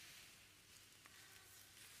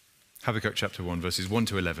Habakkuk chapter 1, verses 1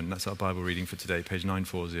 to 11. That's our Bible reading for today, page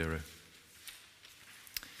 940.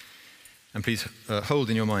 And please hold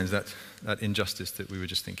in your minds that injustice that we were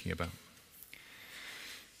just thinking about.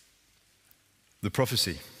 The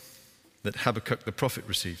prophecy that Habakkuk the prophet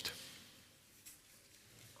received.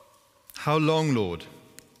 How long, Lord,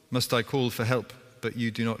 must I call for help, but you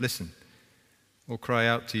do not listen? Or cry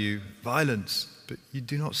out to you, violence, but you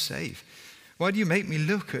do not save? Why do you make me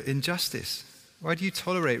look at injustice? Why do you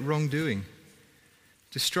tolerate wrongdoing?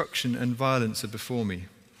 Destruction and violence are before me.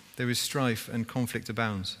 There is strife and conflict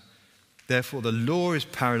abounds. Therefore the law is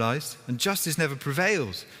paralyzed and justice never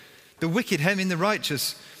prevails. The wicked hem in the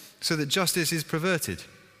righteous so that justice is perverted.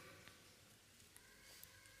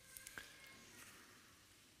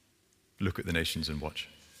 Look at the nations and watch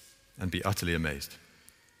and be utterly amazed.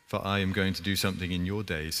 For I am going to do something in your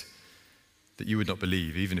days that you would not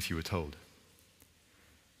believe even if you were told.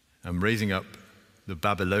 I'm raising up the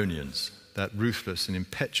Babylonians, that ruthless and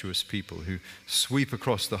impetuous people who sweep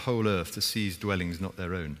across the whole earth to seize dwellings not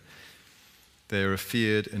their own. They are a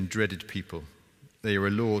feared and dreaded people. They are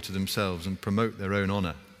a law to themselves and promote their own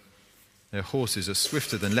honor. Their horses are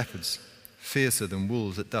swifter than leopards, fiercer than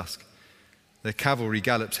wolves at dusk. Their cavalry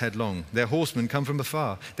gallops headlong. Their horsemen come from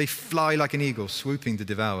afar. They fly like an eagle, swooping to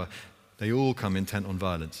devour. They all come intent on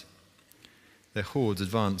violence. Their hordes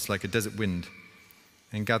advance like a desert wind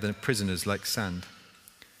and gather prisoners like sand.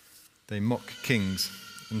 They mock kings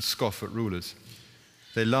and scoff at rulers.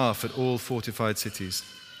 They laugh at all fortified cities.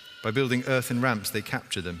 By building earthen ramps, they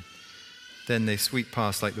capture them. Then they sweep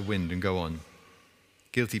past like the wind and go on.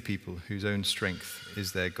 Guilty people whose own strength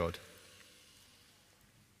is their God.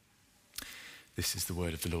 This is the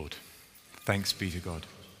word of the Lord. Thanks be to God.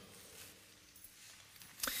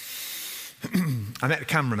 I met a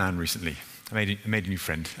cameraman recently. I made a new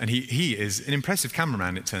friend, and he is an impressive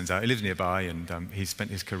cameraman, it turns out. He lives nearby, and he's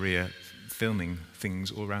spent his career filming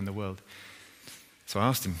things all around the world. So I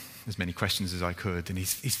asked him as many questions as I could, and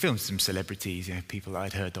he's filmed some celebrities, people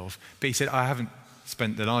I'd heard of. But he said, I haven't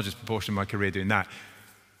spent the largest proportion of my career doing that.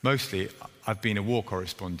 Mostly, I've been a war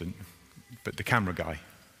correspondent, but the camera guy.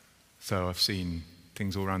 So I've seen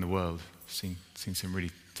things all around the world. I've seen some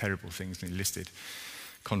really terrible things, and he listed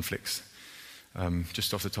conflicts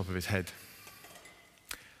just off the top of his head.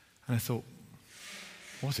 And I thought,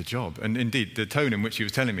 what a job. And indeed, the tone in which he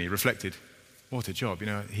was telling me reflected, what a job.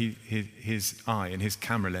 His eye and his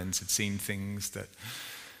camera lens had seen things that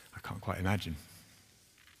I can't quite imagine.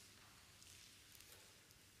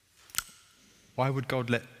 Why would God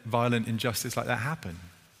let violent injustice like that happen?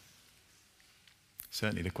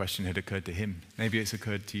 Certainly the question had occurred to him. Maybe it's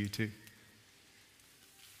occurred to you too.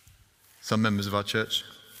 Some members of our church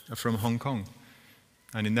are from Hong Kong.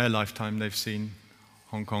 And in their lifetime, they've seen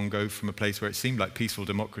Hong Kong go from a place where it seemed like peaceful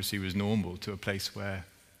democracy was normal to a place where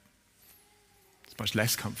it's much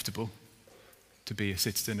less comfortable to be a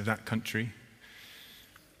citizen of that country.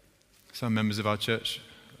 Some members of our church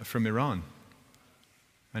are from Iran.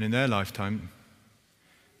 And in their lifetime,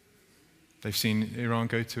 they've seen Iran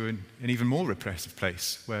go to an even more repressive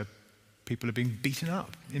place where people are being beaten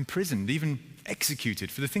up, imprisoned, even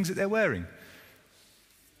executed for the things that they're wearing.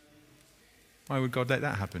 Why would God let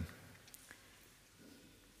that happen?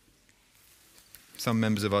 Some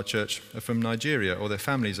members of our church are from Nigeria, or their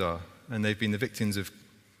families are, and they've been the victims of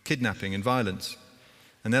kidnapping and violence.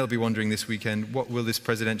 And they'll be wondering this weekend, what will this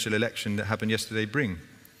presidential election that happened yesterday bring?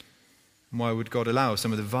 And why would God allow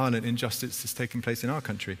some of the violent injustice that's taken place in our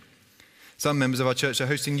country? Some members of our church are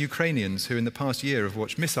hosting Ukrainians who in the past year have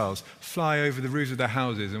watched missiles fly over the roofs of their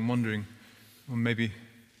houses and wondering, well, maybe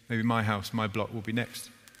my house, my block will be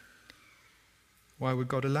next. Why would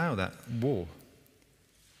God allow that war?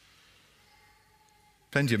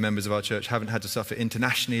 Plenty of members of our church haven't had to suffer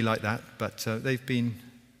internationally like that, but they've been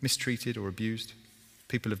mistreated or abused.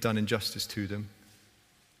 People have done injustice to them.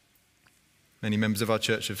 Many members of our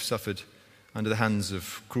church have suffered under the hands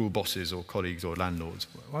of cruel bosses or colleagues or landlords.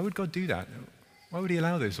 Why would God do that? Why would he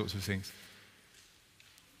allow those sorts of things?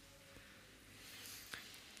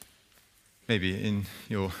 Maybe in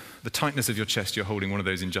the tightness of your chest, you're holding one of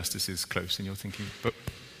those injustices close and you're thinking, but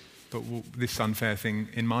this unfair thing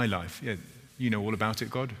in my life, yeah, you know all about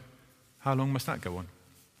it, God. How long must that go on?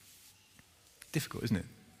 Difficult, isn't it?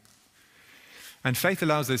 And faith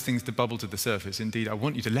allows those things to bubble to the surface. Indeed, I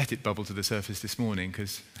want you to let it bubble to the surface this morning,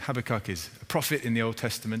 because Habakkuk is a prophet in the Old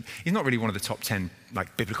Testament. He's not really one of the top 10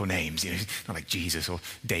 biblical names, he's not like Jesus or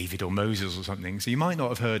David or Moses or something. So you might not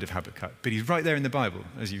have heard of Habakkuk, but he's right there in the Bible,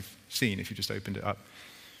 as you've seen if you just opened it up.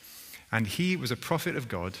 And he was a prophet of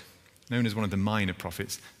God, known as one of the minor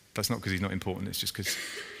prophets, That's not because he's not important, it's just because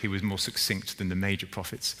he was more succinct than the major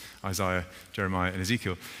prophets, Isaiah, Jeremiah, and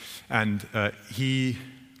Ezekiel. And he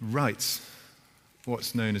writes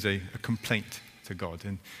what's known as a complaint to God.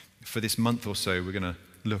 And for this month or so, we're going to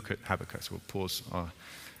look at Habakkuk. So we'll pause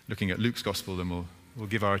looking at Luke's gospel, and we'll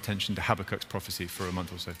give our attention to Habakkuk's prophecy for a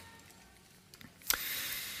month or so.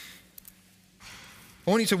 I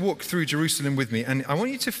want you to walk through Jerusalem with me, and I want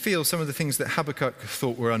you to feel some of the things that Habakkuk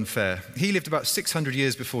thought were unfair. He lived about 600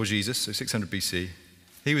 years before Jesus, so 600 BC.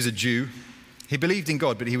 He was a Jew. He believed in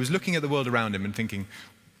God, but he was looking at the world around him and thinking,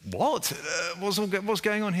 what? What's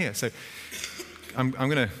going on here? So I'm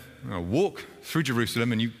going to walk through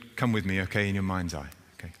Jerusalem, and you come with me, okay, in your mind's eye.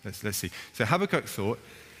 Okay, let's see. So Habakkuk thought,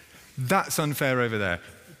 that's unfair over there.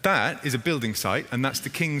 That is a building site, and that's the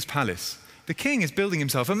king's palace. The king is building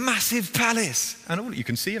himself a massive palace. And all you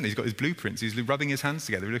can see him, he's got his blueprints. He's rubbing his hands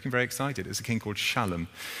together. He's looking very excited. It's a king called Shalom.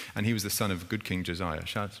 And he was the son of good King Josiah.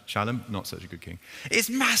 Shalom, not such a good king. It's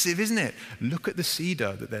massive, isn't it? Look at the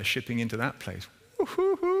cedar that they're shipping into that place.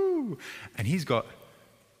 Woo-hoo-hoo. And he's got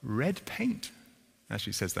red paint.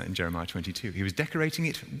 Actually, it says that in Jeremiah 22. He was decorating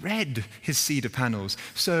it red, his cedar panels.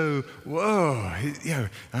 So, whoa,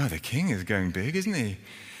 the king is going big, isn't he?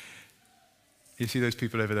 You see those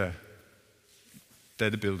people over there? They're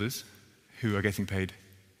the builders who are getting paid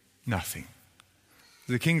nothing.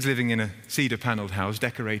 The king's living in a cedar-paneled house,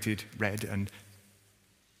 decorated red, and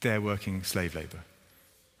they're working slave labor.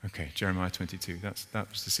 Okay, Jeremiah 22, that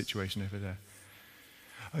was the situation over there.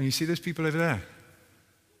 Oh, and you see those people over there?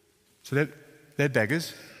 So they're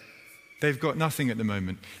beggars. They've got nothing at the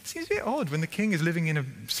moment. It seems a bit odd when the king is living in a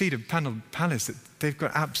cedar-paneled palace that they've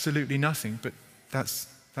got absolutely nothing, but that's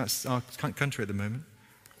our country at the moment.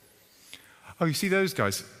 Oh, you see those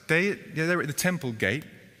guys? They're at the temple gate.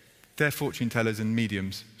 They're fortune tellers and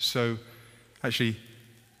mediums. So actually,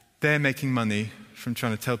 they're making money from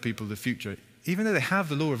trying to tell people the future, even though they have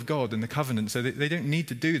the law of God and the covenant, so they don't need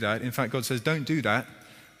to do that. In fact, God says, don't do that,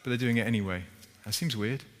 but they're doing it anyway. That seems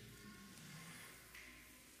weird.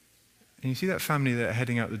 And you see that family that are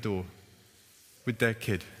heading out the door with their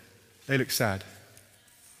kid. They look sad.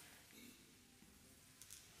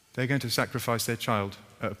 They're going to sacrifice their child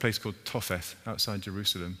at a place called Topheth outside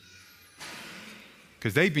Jerusalem.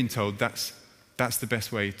 Because they've been told that's the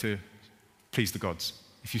best way to please the gods.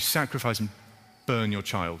 If you sacrifice and burn your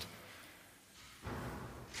child.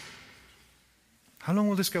 How long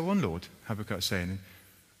will this go on, Lord? Habakkuk is saying.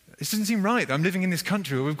 This doesn't seem right. I'm living in this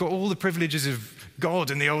country where we've got all the privileges of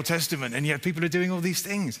God in the Old Testament, and yet people are doing all these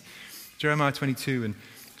things. Jeremiah 22 and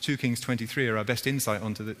 2 Kings 23 are our best insight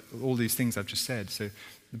onto all these things I've just said. So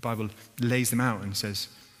the Bible lays them out and says,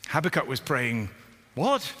 Habakkuk was praying,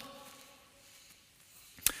 what?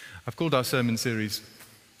 I've called our sermon series,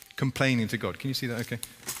 Complaining to God. Can you see that okay?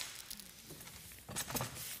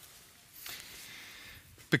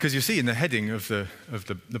 Because you see in the heading of the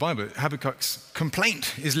Bible, Habakkuk's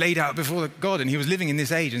complaint is laid out before God, and he was living in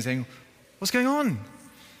this age and saying, what's going on?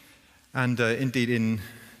 And indeed in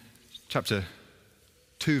chapter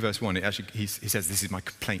 2 verse 1, he says, this is my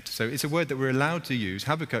complaint. So it's a word that we're allowed to use.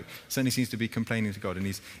 Habakkuk certainly seems to be complaining to God, and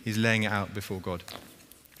he's laying it out before God.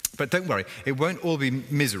 But don't worry, it won't all be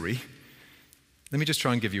misery. Let me just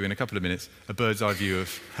try and give you in a couple of minutes a bird's eye view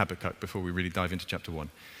of Habakkuk before we really dive into chapter 1.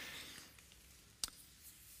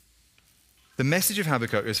 The message of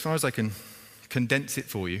Habakkuk, as far as I can condense it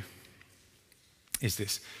for you, is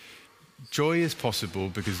this. Joy is possible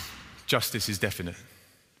because justice is definite.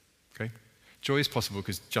 Okay? Joy is possible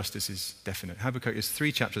because justice is definite. Habakkuk is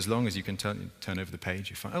 3 chapters long. As you can turn over the page,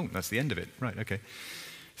 you find, oh, that's the end of it. Right, okay.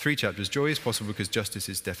 3 chapters. Joy is possible because justice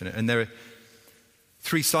is definite. And there are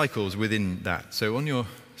 3 cycles within that. So on your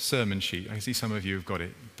sermon sheet, I see some of you have got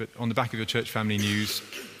it, but on the back of your church family news,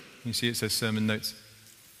 you see it says sermon notes.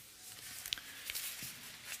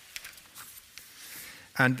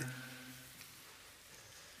 And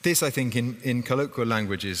this, I think, in colloquial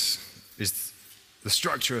language is the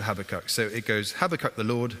structure of Habakkuk. So it goes Habakkuk the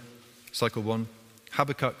Lord, cycle 1,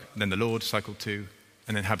 Habakkuk, then the Lord, cycle 2,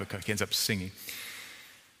 and then Habakkuk. He ends up singing.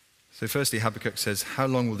 So firstly, Habakkuk says, how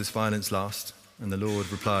long will this violence last? And the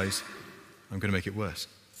Lord replies, I'm going to make it worse.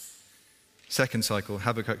 Second cycle,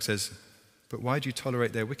 Habakkuk says, but why do you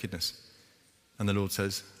tolerate their wickedness? And the Lord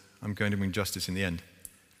says, I'm going to bring justice in the end.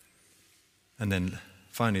 And then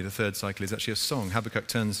finally, the third cycle is actually a song. Habakkuk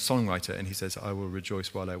turns songwriter and he says, I will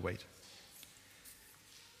rejoice while I wait.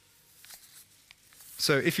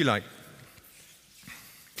 So if you like,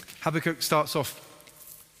 Habakkuk starts off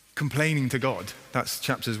complaining to God. That's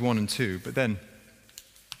chapters 1 and 2. But then,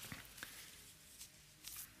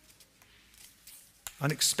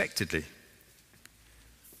 unexpectedly,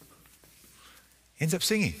 ends up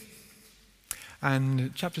singing.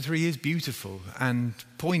 And chapter 3 is beautiful and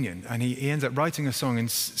poignant, and he ends up writing a song and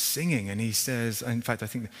singing, and he says, in fact, I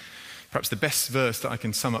think perhaps the best verse that I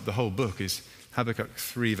can sum up the whole book is Habakkuk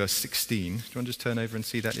 3, verse 16. Do you want to just turn over and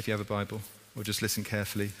see that if you have a Bible? Or just listen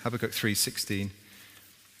carefully. Habakkuk 3, 16.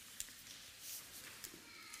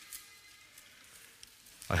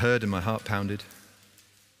 I heard and my heart pounded.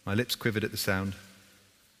 My lips quivered at the sound.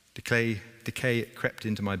 Decay crept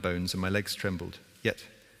into my bones and my legs trembled. Yet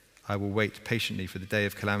I will wait patiently for the day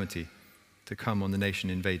of calamity to come on the nation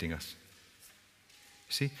invading us.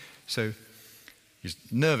 You see? So he's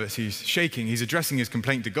nervous, he's shaking, he's addressing his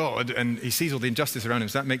complaint to God, and he sees all the injustice around him,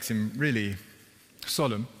 so that makes him really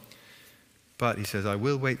solemn. But he says, I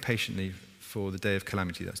will wait patiently for the day of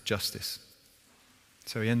calamity, that's justice.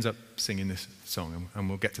 So he ends up singing this song, and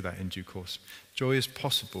we'll get to that in due course. Joy is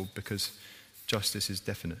possible because justice is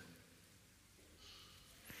definite.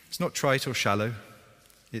 It's not trite or shallow,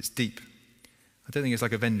 it's deep. I don't think it's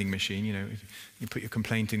like a vending machine, you know, you put your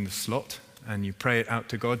complaint in the slot and you pray it out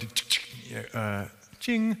to God,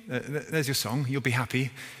 ching, there's your song, you'll be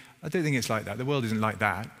happy. I don't think it's like that. The world isn't like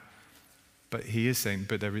that. But he is saying,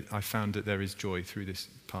 but I found that there is joy through this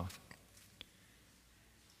path.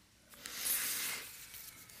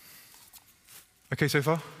 Okay, so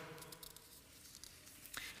far?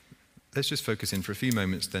 Let's just focus in for a few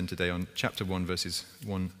moments then today on chapter 1, verses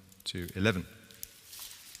 1 to 11.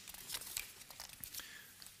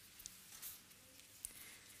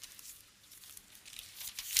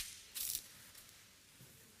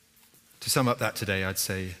 To sum up that today, I'd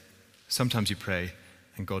say, sometimes you pray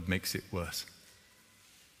and God makes it worse.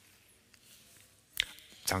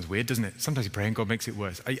 Sounds weird, doesn't it? Sometimes you pray and God makes it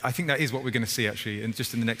worse. I think that is what we're going to see actually, in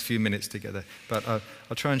just in the next few minutes together. But I'll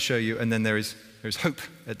try and show you, and then there is hope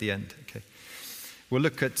at the end. Okay, we'll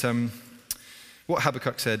look at what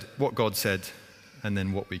Habakkuk said, what God said, and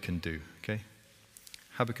then what we can do. Okay,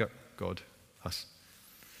 Habakkuk, God, us.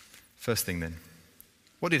 First thing then,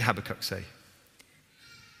 what did Habakkuk say?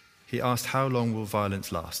 He asked, how long will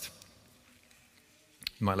violence last?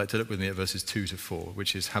 You might like to look with me at verses 2 to 4,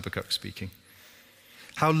 which is Habakkuk speaking.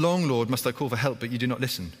 How long, Lord, must I call for help, but you do not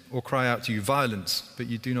listen, or cry out to you, violence, but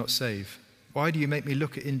you do not save? Why do you make me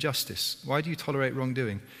look at injustice? Why do you tolerate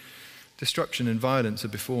wrongdoing? Destruction and violence are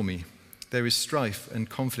before me. There is strife and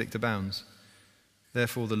conflict abounds.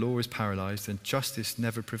 Therefore the law is paralyzed and justice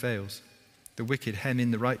never prevails. The wicked hem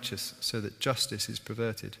in the righteous so that justice is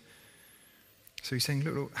perverted. So he's saying,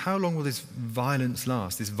 look, how long will this violence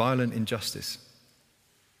last, this violent injustice?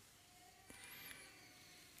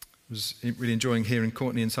 I was really enjoying hearing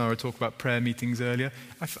Courtney and Sarah talk about prayer meetings earlier.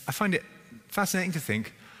 I find it fascinating to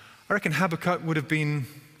think, I reckon Habakkuk would have been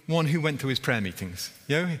one who went to his prayer meetings.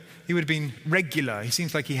 You know, he would have been regular. He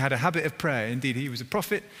seems like he had a habit of prayer. Indeed, he was a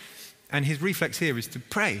prophet, and his reflex here is to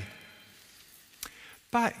pray.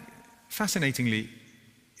 But fascinatingly,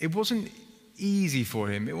 it wasn't easy for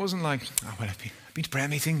him. It wasn't like, oh, well, I've been to prayer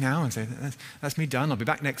meeting now, and so that's me done. I'll be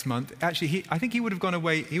back next month. Actually, I think he would have gone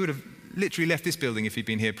away. He would have literally left this building if he'd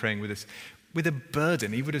been here praying with us with a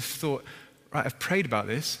burden. He would have thought, right, I've prayed about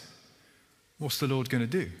this. What's the Lord going to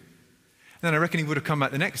do? And then I reckon he would have come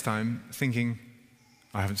back the next time thinking,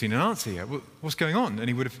 I haven't seen an answer yet. What's going on? And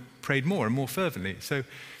he would have prayed more and more fervently. So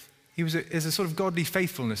there's a sort of godly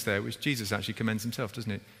faithfulness there, which Jesus actually commends himself,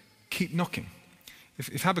 doesn't it? Keep knocking.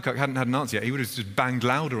 If Habakkuk hadn't had an answer yet, he would have just banged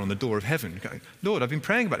louder on the door of heaven. Lord, I've been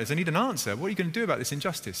praying about this. I need an answer. What are you going to do about this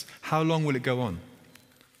injustice? How long will it go on?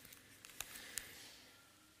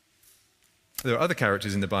 There are other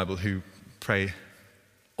characters in the Bible who pray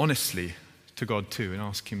honestly to God too and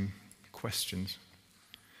ask him questions.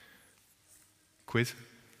 Quiz?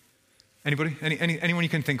 Anybody? Anyone you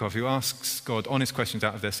can think of who asks God honest questions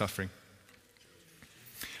out of their suffering?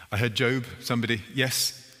 I heard Job, somebody,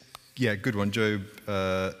 yes. Yeah, good one. Job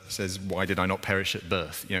says, why did I not perish at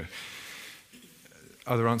birth? You know,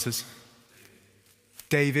 other answers?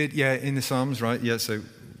 David, yeah, in the Psalms, right? Yeah, so,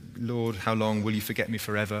 Lord, how long will you forget me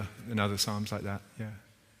forever? And other Psalms like that, yeah.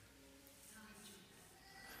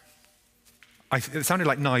 It sounded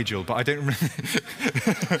like Nigel, but I don't remember.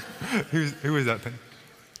 Who was that then?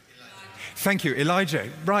 Thank you, Elijah.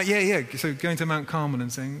 Right, yeah. So going to Mount Carmel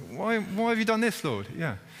and saying, why have you done this, Lord?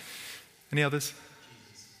 Yeah. Any others?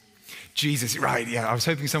 Jesus, right, yeah. I was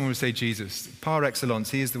hoping someone would say Jesus. Par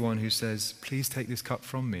excellence, he is the one who says, please take this cup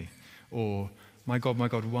from me. Or, my God,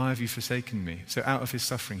 why have you forsaken me? So out of his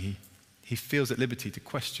suffering, he feels at liberty to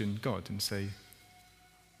question God and say,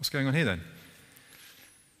 what's going on here then?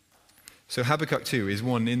 So Habakkuk 2 is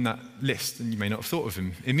one in that list, and you may not have thought of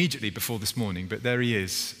him immediately before this morning, but there he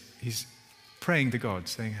is. He's praying to God,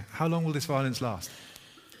 saying, how long will this violence last?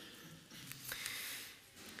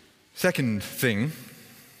 Second thing,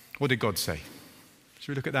 what did God say? Should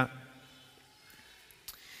we look at that?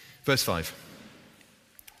 Verse 5.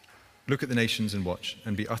 Look at the nations and watch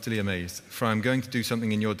and be utterly amazed, for I am going to do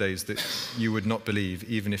something in your days that you would not believe,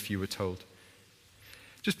 even if you were told.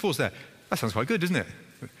 Just pause there. That sounds quite good, doesn't it?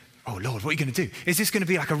 Oh, Lord, what are you going to do? Is this going to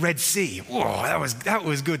be like a Red Sea? Whoa, that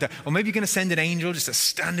was good. Or maybe you're going to send an angel just to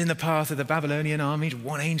stand in the path of the Babylonian army,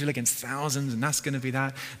 one angel against thousands, and that's going to be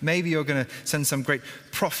that. Maybe you're going to send some great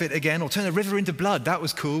prophet again, or turn the river into blood. That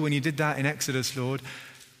was cool when you did that in Exodus, Lord.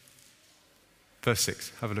 Verse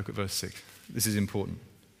 6. Have a look at verse 6. This is important.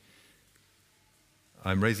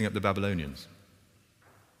 I'm raising up the Babylonians.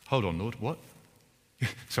 Hold on, Lord, what?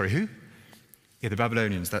 Sorry, who? Yeah, the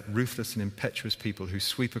Babylonians, that ruthless and impetuous people who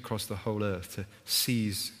sweep across the whole earth to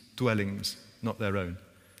seize dwellings not their own.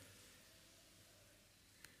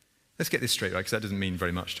 Let's get this straight, right? Because that doesn't mean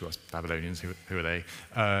very much to us Babylonians. Who are they?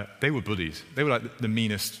 They were bullies. They were like the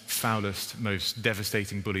meanest, foulest, most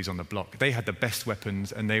devastating bullies on the block. They had the best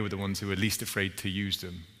weapons, and they were the ones who were least afraid to use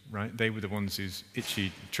them, right? They were the ones whose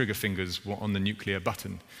itchy trigger fingers were on the nuclear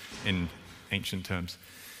button in ancient terms.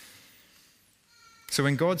 So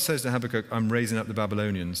when God says to Habakkuk, I'm raising up the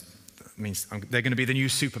Babylonians, that means they're going to be the new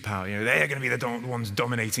superpower. They're going to be the ones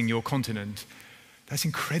dominating your continent. That's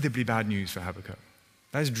incredibly bad news for Habakkuk.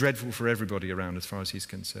 That is dreadful for everybody around as far as he's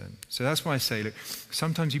concerned. So that's why I say, look,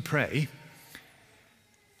 sometimes you pray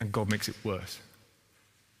and God makes it worse.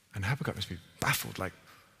 And Habakkuk must be baffled, like,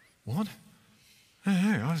 what?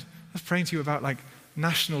 I was praying to you about like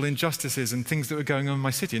national injustices and things that were going on in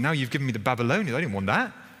my city, and now you've given me the Babylonians. I didn't want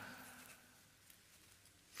that.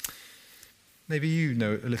 Maybe you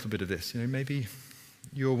know a little bit of this. Maybe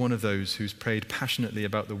you're one of those who's prayed passionately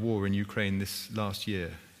about the war in Ukraine this last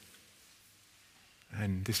year.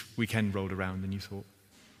 And this weekend rolled around and you thought,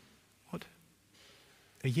 what?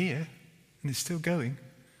 A year? And it's still going?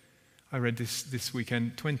 I read this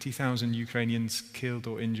weekend, 20,000 Ukrainians killed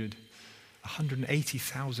or injured,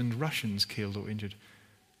 180,000 Russians killed or injured.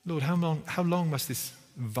 Lord, how long must this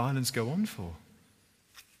violence go on for?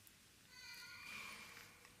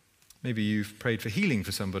 Maybe you've prayed for healing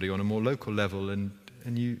for somebody on a more local level, and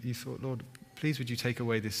you thought, Lord, please would you take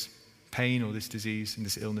away this pain or this disease and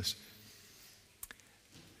this illness?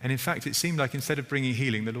 And in fact, it seemed like instead of bringing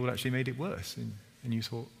healing, the Lord actually made it worse. And you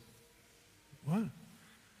thought, what?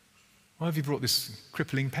 Why have you brought this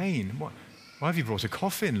crippling pain? Why have you brought a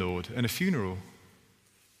coffin, Lord, and a funeral?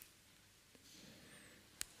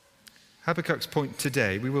 Habakkuk's point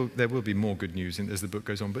today, there will be more good news as the book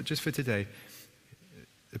goes on, but just for today,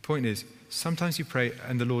 the point is, sometimes you pray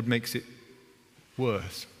and the Lord makes it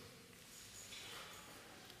worse.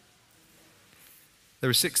 There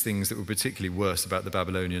are 6 things that were particularly worse about the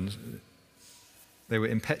Babylonians. They were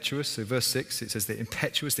impetuous. So verse 6, it says they're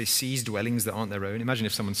impetuous. They seize dwellings that aren't their own. Imagine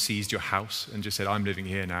if someone seized your house and just said, I'm living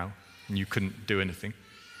here now, and you couldn't do anything.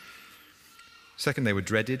 Second, they were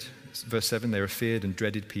dreaded. Verse 7, they were feared and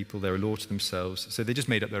dreaded people. They were a law to themselves. So they just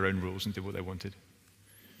made up their own rules and did what they wanted.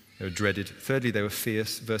 They were dreaded. Thirdly, they were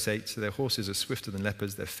fierce. Verse 8, so their horses are swifter than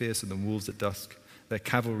leopards. They're fiercer than wolves at dusk. Their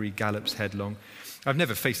cavalry gallops headlong. I've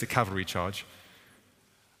never faced a cavalry charge.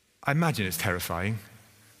 I imagine it's terrifying.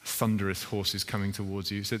 Thunderous horses coming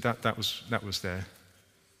towards you. So that was their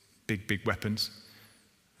big weapons.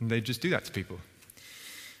 And they just do that to people.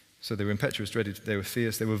 So they were impetuous, dreaded, they were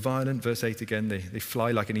fierce, they were violent. Verse 8 again, they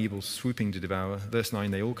fly like an eagle, swooping to devour. Verse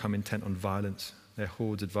 9, they all come intent on violence. Their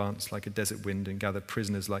hordes advance like a desert wind and gather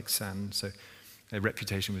prisoners like sand. So their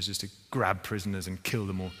reputation was just to grab prisoners and kill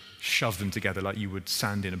them or shove them together like you would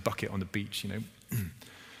sand in a bucket on the beach,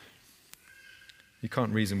 You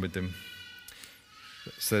can't reason with them.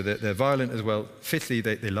 So they're violent as well. Fifthly,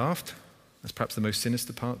 they laughed. That's perhaps the most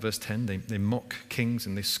sinister part. Verse 10, they mock kings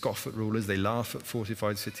and they scoff at rulers. They laugh at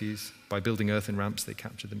fortified cities. By building earthen ramps, they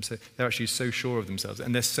capture them. So they're actually so sure of themselves.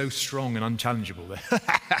 And they're so strong and unchallengeable.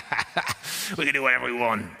 We can do whatever we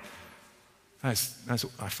want. I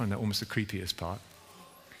find that almost the creepiest part.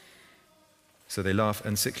 So they laugh,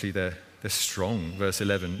 and sixthly, they're strong. Verse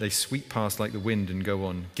 11, they sweep past like the wind and go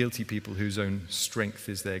on. Guilty people whose own strength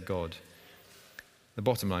is their God. The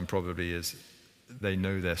bottom line probably is they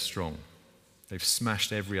know they're strong. They've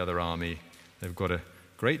smashed every other army. They've got a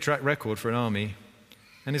great track record for an army.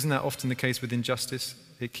 And isn't that often the case with injustice?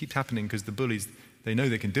 It keeps happening because the bullies, they know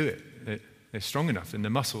they can do it. They're strong enough and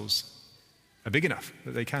their muscles are big enough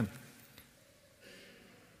that they can.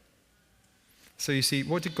 So you see,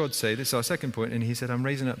 what did God say? This is our second point. And he said, I'm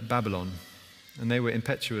raising up Babylon. And they were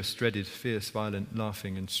impetuous, dreaded, fierce, violent,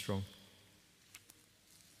 laughing, and strong.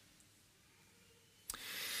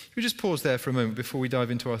 We just pause there for a moment before we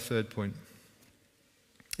dive into our third point.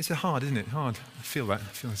 It's hard, isn't it? Hard. I feel that.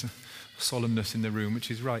 solemnness in the room, which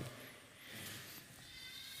is right.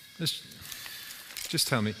 Just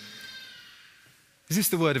tell me, is this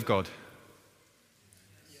the word of God?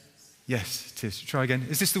 Yes, it is. Try again.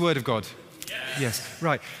 Is this the word of God? Yes.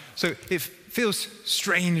 Right. So it feels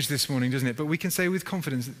strange this morning, doesn't it? But we can say with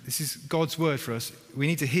confidence that this is God's word for us. We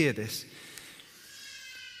need to hear this.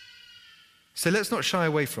 So let's not shy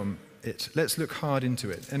away from it. Let's look hard into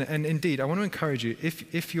it. And indeed, I want to encourage you,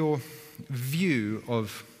 if your view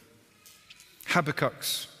of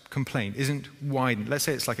Habakkuk's complaint isn't wide, let's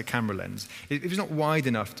say it's like a camera lens. If it's not wide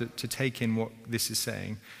enough to take in what this is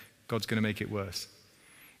saying, God's going to make it worse.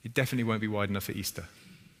 It definitely won't be wide enough for Easter.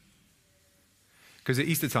 Because at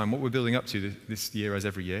Easter time, what we're building up to this year, as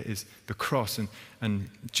every year, is the cross and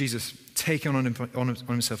Jesus taking on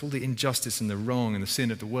himself all the injustice and the wrong and the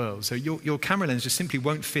sin of the world. So your camera lens just simply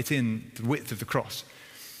won't fit in the width of the cross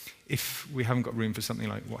if we haven't got room for something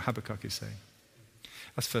like what Habakkuk is saying.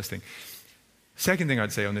 That's the first thing. Second thing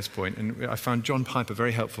I'd say on this point, and I found John Piper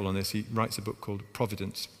very helpful on this. He writes a book called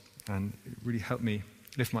Providence, and it really helped me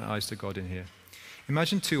lift my eyes to God in here.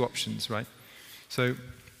 Imagine two options, right? So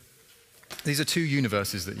these are two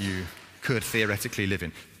universes that you could theoretically live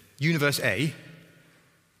in. Universe A,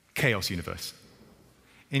 chaos universe.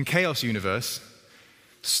 In chaos universe,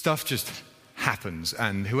 stuff just happens,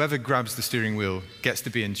 and whoever grabs the steering wheel gets to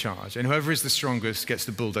be in charge, and whoever is the strongest gets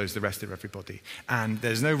to bulldoze the rest of everybody. And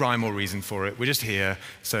there's no rhyme or reason for it. We're just here,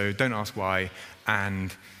 so don't ask why,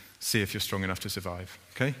 and see if you're strong enough to survive,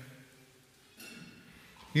 okay?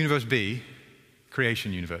 Universe B,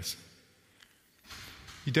 creation universe.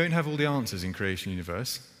 You don't have all the answers in creation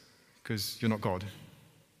universe because you're not God.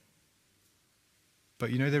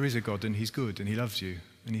 But you know there is a God, and he's good, and he loves you,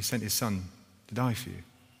 and he sent his son to die for you.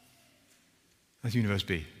 That's universe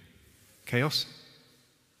B. Chaos,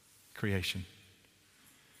 creation.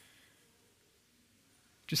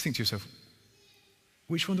 Just think to yourself,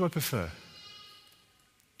 which one do I prefer?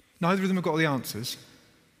 Neither of them have got all the answers.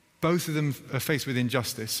 Both of them are faced with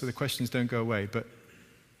injustice, so the questions don't go away. But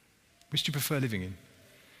which do you prefer living in?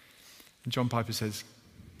 And John Piper says,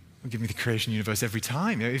 well, give me the creation universe every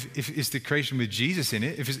time. You know, if it's the creation with Jesus in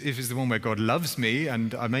it, if it's the one where God loves me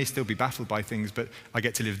and I may still be baffled by things, but I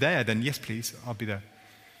get to live there, then yes, please, I'll be there.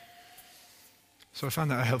 So I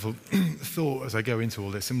found that a helpful thought as I go into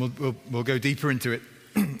all this, and we'll go deeper into it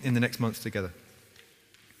in the next months together.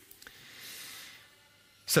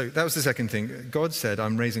 So that was the second thing. God said,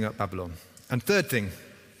 I'm raising up Babylon. And third thing,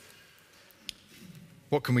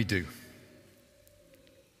 what can we do?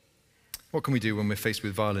 What can we do when we're faced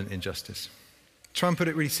with violent injustice? Try and put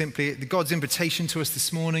it really simply. God's invitation to us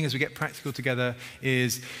this morning as we get practical together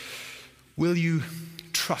is, will you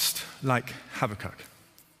trust like Habakkuk?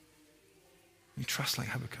 Will you trust like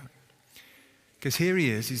Habakkuk? Because here he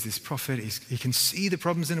is, he's this prophet, he can see the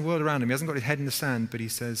problems in the world around him. He hasn't got his head in the sand, but he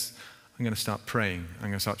says, I'm going to start praying, I'm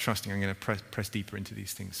going to start trusting, I'm going to press deeper into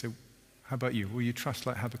these things. So how about you? Will you trust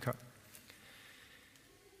like Habakkuk?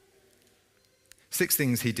 6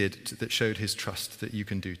 things he did that showed his trust that you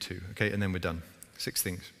can do too, okay? And then we're done. 6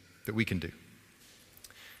 things that we can do.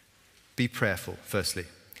 Be prayerful, firstly.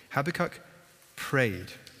 Habakkuk prayed.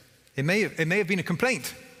 It may have been a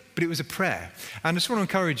complaint, but it was a prayer. And I just want to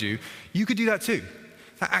encourage you, you could do that too.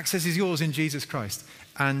 That access is yours in Jesus Christ.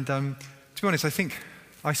 And to be honest, I think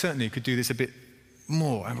I certainly could do this a bit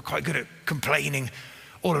more. I'm quite good at complaining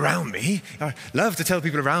all around me. I love to tell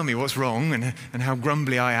people around me what's wrong and how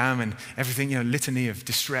grumbly I am and everything, litany of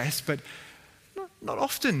distress, but not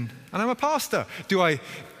often. And I'm a pastor. Do I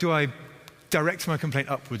direct my complaint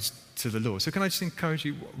upwards to the Lord? So can I just encourage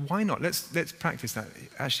you, why not? Let's practice that.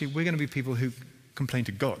 Actually, we're going to be people who complain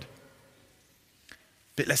to God.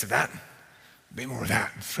 A bit less of that, a bit more of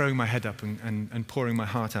that, throwing my head up and pouring my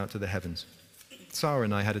heart out to the heavens. Sarah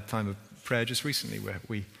and I had a time of prayer just recently where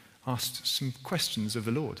we asked some questions of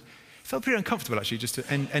the Lord. It felt pretty uncomfortable, actually, just to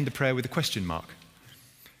end a prayer with a question mark.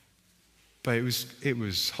 But it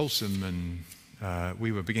was wholesome, and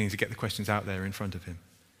we were beginning to get the questions out there in front of him.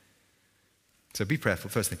 So be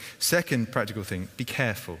prayerful, first thing. Second practical thing, be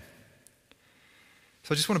careful.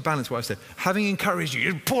 So I just want to balance what I've said. Having encouraged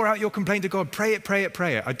you to pour out your complaint to God, pray it, pray it,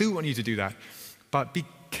 pray it. I do want you to do that. But be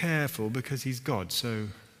careful because he's God. So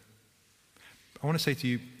I want to say to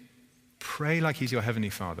you, pray like he's your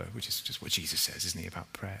heavenly Father, which is just what Jesus says, isn't he,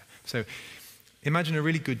 about prayer? So imagine a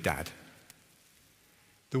really good dad.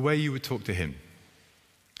 The way you would talk to him,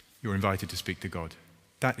 you're invited to speak to God.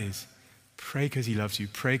 That is, pray because he loves you,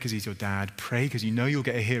 pray because he's your dad, pray because you know you'll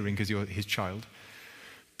get a hearing because you're his child,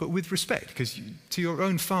 but with respect, because to your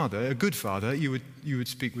own father, a good father, you would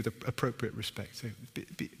speak with appropriate respect. So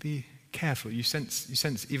be careful. You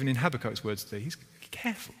sense, even in Habakkuk's words today, he's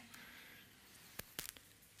careful.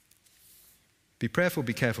 Be prayerful,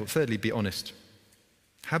 be careful. Thirdly, be honest.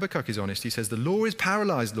 Habakkuk is honest. He says, the law is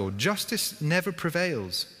paralyzed, Lord. Justice never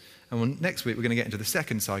prevails. And next week, we're going to get into the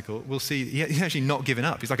second cycle. We'll see he's actually not given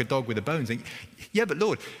up. He's like a dog with a bone saying, yeah, but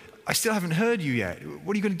Lord, I still haven't heard you yet.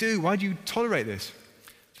 What are you going to do? Why do you tolerate this?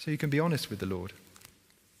 So you can be honest with the Lord.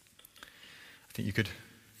 I think you could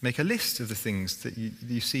make a list of the things that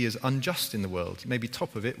you see as unjust in the world. Maybe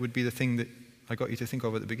top of it would be the thing that I got you to think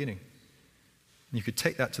of at the beginning. And you could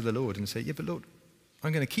take that to the Lord and say, yeah, but Lord,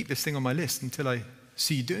 I'm going to keep this thing on my list until I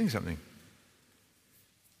see you doing something.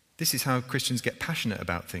 This is how Christians get passionate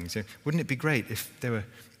about things. Wouldn't it be great if there were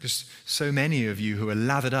just so many of you who are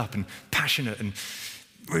lathered up and passionate and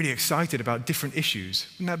really excited about different issues?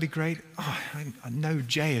 Wouldn't that be great? Oh, I know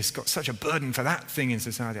Jay has got such a burden for that thing in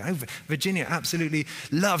society. Oh, Virginia absolutely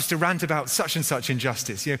loves to rant about such and such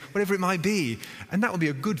injustice, whatever it might be. And that will be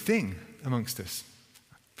a good thing amongst us.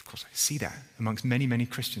 Of course, I see that amongst many, many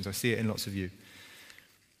Christians. I see it in lots of you.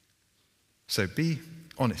 So be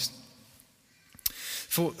honest.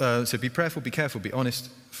 So be prayerful, be careful, be honest.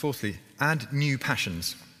 Fourthly, add new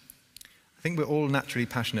passions. I think we're all naturally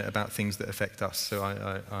passionate about things that affect us. So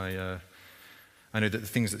I know that the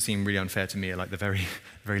things that seem really unfair to me are like the very,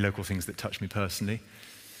 very local things that touch me personally.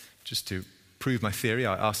 Just to prove my theory,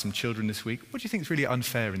 I asked some children this week, what do you think is really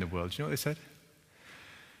unfair in the world? Do you know what they said?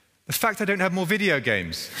 The fact I don't have more video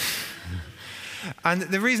games. And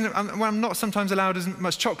the reason I'm not sometimes allowed as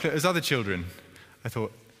much chocolate as other children, I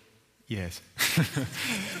thought, yes.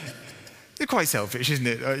 They're quite selfish, isn't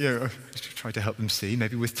it? Try to help them see.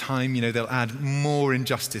 Maybe with time, they'll add more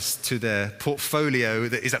injustice to their portfolio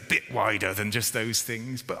that is a bit wider than just those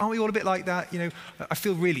things. But aren't we all a bit like that? I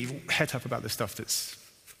feel really het up about the stuff that's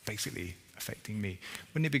basically affecting me.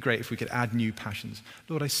 Wouldn't it be great if we could add new passions?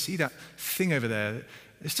 Lord, I see that thing over there.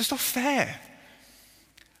 It's just not fair.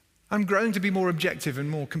 I'm growing to be more objective and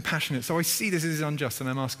more compassionate, so I see this as unjust, and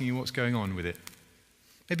I'm asking you what's going on with it.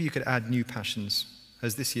 Maybe you could add new passions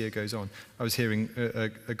as this year goes on. I was hearing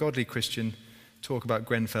a godly Christian talk about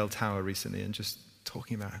Grenfell Tower recently, and just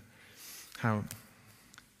talking about how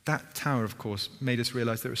that tower, of course, made us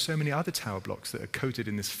realize there are so many other tower blocks that are coated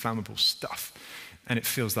in this flammable stuff, and it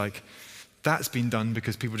feels like that's been done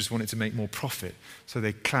because people just wanted to make more profit. So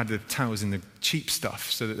they clad the towers in the cheap stuff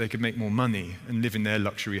so that they could make more money and live in their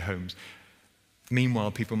luxury homes. Meanwhile,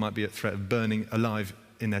 people might be at threat of burning alive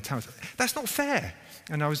in their towers. That's not fair.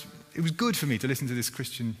 And it was good for me to listen to this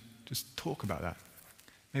Christian just talk about that.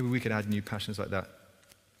 Maybe we could add new passions like that.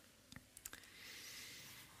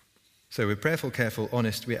 So we're prayerful, careful,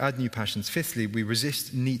 honest. We add new passions. Fifthly, we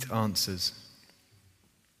resist neat answers.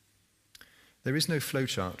 There is no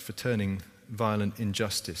flowchart for turning violent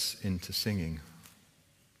injustice into singing.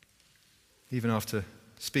 Even after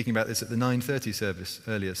speaking about this at the 9:30 service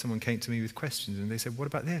earlier, someone came to me with questions and they said, what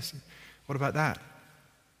about this? What about that?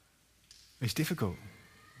 It's difficult.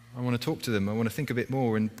 I want to talk to them. I want to think a bit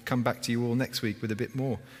more and come back to you all next week with a bit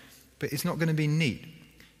more. But it's not going to be neat.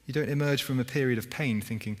 You don't emerge from a period of pain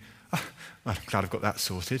thinking, well, I'm glad I've got that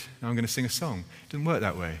sorted. Now I'm going to sing a song. It doesn't work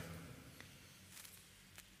that way.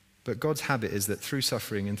 But God's habit is that through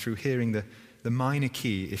suffering and through hearing the minor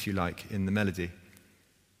key, if you like, in the melody,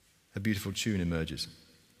 a beautiful tune emerges.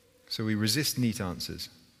 So we resist neat answers.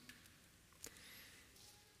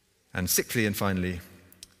 And sixthly and finally,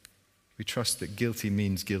 we trust that guilty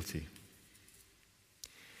means guilty.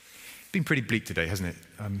 It's been pretty bleak today, hasn't it?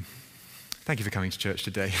 Thank you for coming to church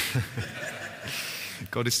today.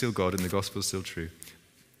 God is still God and the gospel is still true.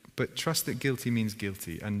 But trust that guilty means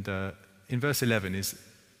guilty. And in verse 11 is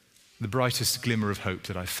the brightest glimmer of hope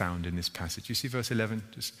that I've found in this passage. You see verse 11?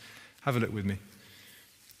 Just have a look with me.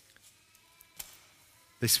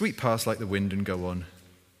 They sweep past like the wind and go on.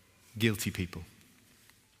 Guilty people.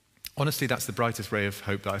 Honestly, that's the brightest ray of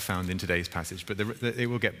hope that I found in today's passage, but it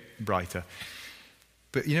will get brighter.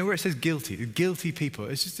 But you know where it says guilty? Guilty people.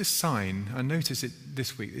 It's just a sign. I noticed it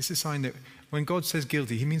this week. It's a sign that when God says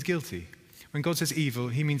guilty, he means guilty. When God says evil,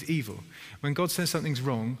 he means evil. When God says something's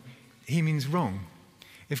wrong, he means wrong.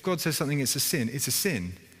 If God says something is a sin, it's a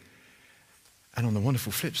sin. And on the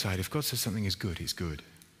wonderful flip side, if God says something is good, it's good.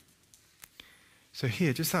 So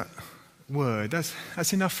here, just that word,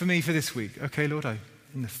 that's enough for me for this week. Okay, Lord, I'm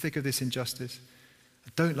in the thick of this injustice. I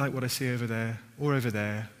don't like what I see over there or over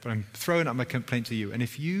there, but I'm throwing up my complaint to you. And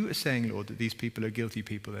if you are saying, Lord, that these people are guilty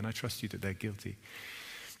people, then I trust you that they're guilty.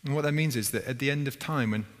 And what that means is that at the end of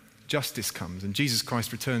time, when justice comes and Jesus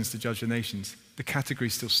Christ returns to judge the nations, the category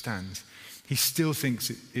still stands. He still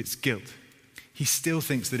thinks it's guilt. He still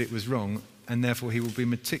thinks that it was wrong, and therefore he will be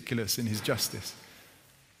meticulous in his justice.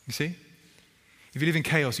 You see? If you live in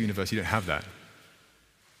chaos universe, you don't have that.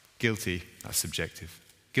 Guilty, that's subjective.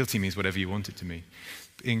 Guilty means whatever you want it to mean.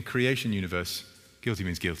 In creation universe, guilty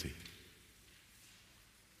means guilty.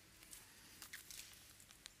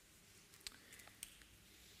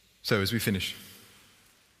 So as we finish,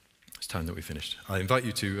 it's time that we finished. I invite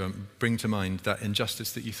you to bring to mind that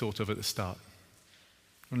injustice that you thought of at the start.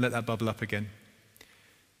 And let that bubble up again.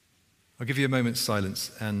 I'll give you a moment's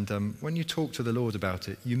silence, and when you talk to the Lord about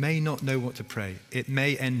it, you may not know what to pray. It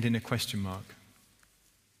may end in a question mark.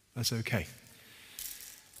 That's okay.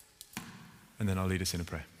 And then I'll lead us in a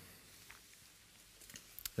prayer.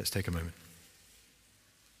 Let's take a moment.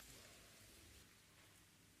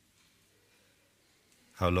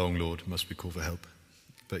 How long, Lord, must we call for help,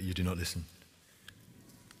 but you do not listen?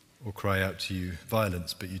 Or cry out to you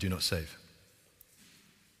violence, but you do not save?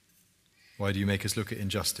 Why do you make us look at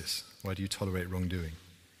injustice? Why do you tolerate wrongdoing?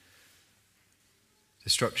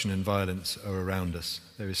 Destruction and violence are around us.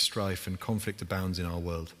 There is strife and conflict abounds in our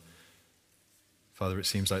world. Father, it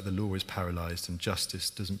seems like the law is paralyzed and justice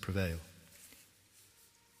doesn't prevail.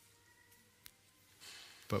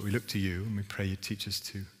 But we look to you and we pray you teach us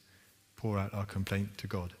to pour out our complaint to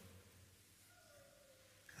God.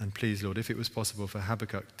 And please, Lord, if it was possible for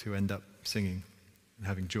Habakkuk to end up singing and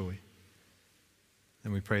having joy,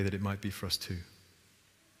 then we pray that it might be for us too.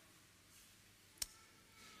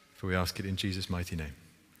 For we ask it in Jesus' mighty name.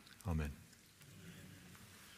 Amen.